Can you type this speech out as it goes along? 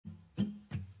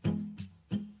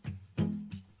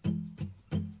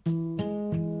Things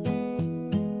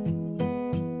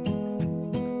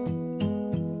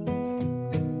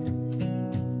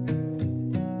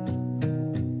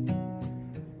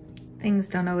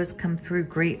don't always come through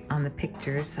great on the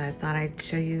pictures, so I thought I'd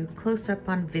show you close up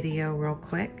on video real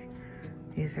quick.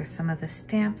 These are some of the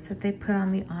stamps that they put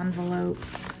on the envelope.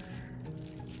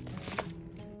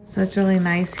 So it's really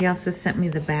nice. He also sent me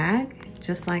the bag,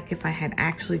 just like if I had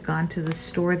actually gone to the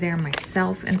store there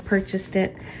myself and purchased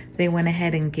it. They went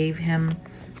ahead and gave him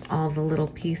all the little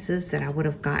pieces that I would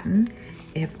have gotten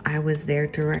if I was there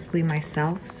directly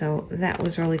myself. So that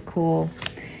was really cool.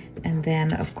 And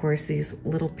then of course these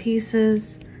little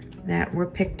pieces that were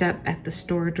picked up at the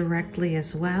store directly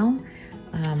as well.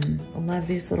 I love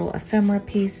these little ephemera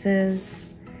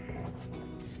pieces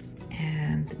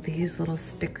and these little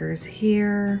stickers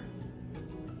here.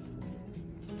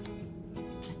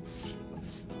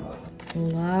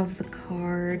 Love the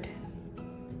card.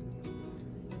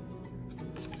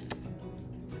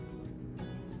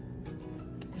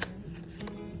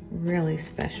 Really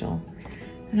special.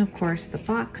 And of course the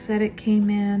box that it came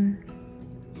in.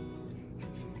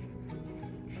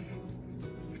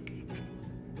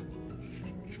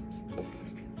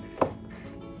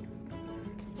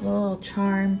 A little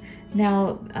charm.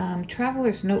 Now,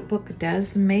 Traveler's Notebook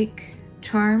does make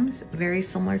charms very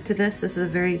similar to this. This is a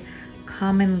very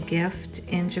common gift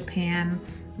in Japan.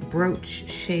 Brooch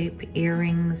shape,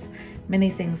 earrings,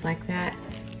 many things like that.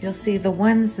 You'll see the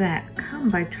ones that come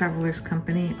by Traveler's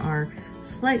Company are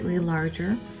slightly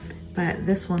larger, but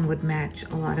this one would match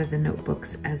a lot of the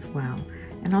notebooks as well.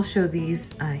 And I'll show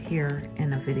these here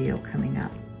in a video coming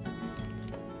up.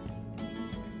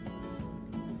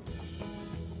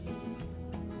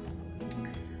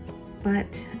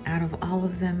 But out of all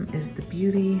of them is the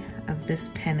beauty of this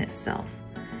pen itself.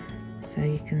 So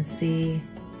you can see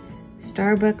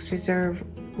Starbucks Reserve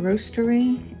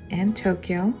Roastery in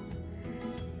Tokyo.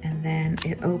 And then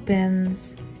it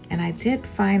opens, and I did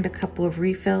find a couple of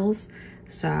refills,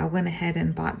 so I went ahead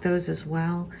and bought those as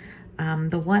well.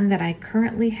 The one that I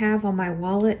currently have on my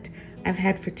wallet, I've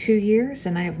had for 2 years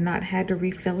and I have not had to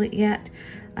refill it yet.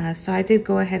 So I did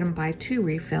go ahead and buy 2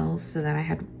 refills so that I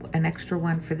had an extra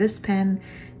one for this pen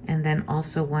and then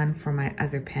also one for my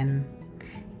other pen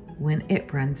when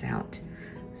it runs out.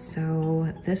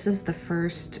 So this is the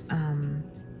first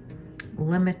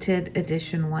limited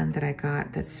edition one that I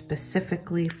got that's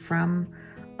specifically from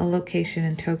a location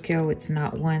in Tokyo. It's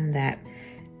not one that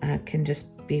can just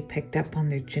be picked up on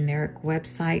their generic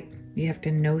website. You have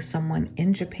to know someone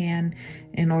in Japan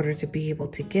in order to be able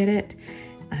to get it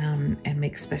and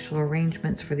make special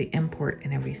arrangements for the import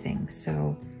and everything.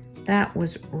 So that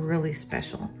was really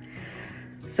special.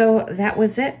 So that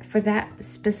was it for that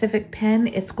specific pen.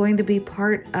 It's going to be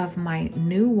part of my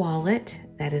new wallet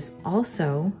that is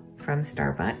also from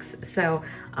Starbucks. So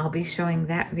I'll be showing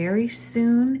that very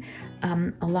soon,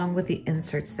 along with the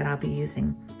inserts that I'll be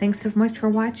using. Thanks so much for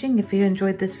watching. If you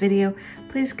enjoyed this video,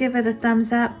 please give it a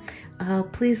thumbs up.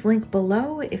 Please link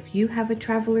below if you have a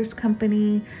Traveler's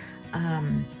Company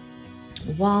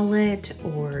wallet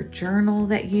or journal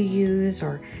that you use,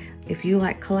 or if you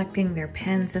like collecting their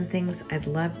pens and things. I'd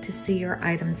love to see your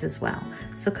items as well.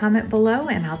 So comment below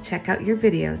and I'll check out your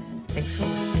videos. Thanks for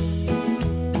watching.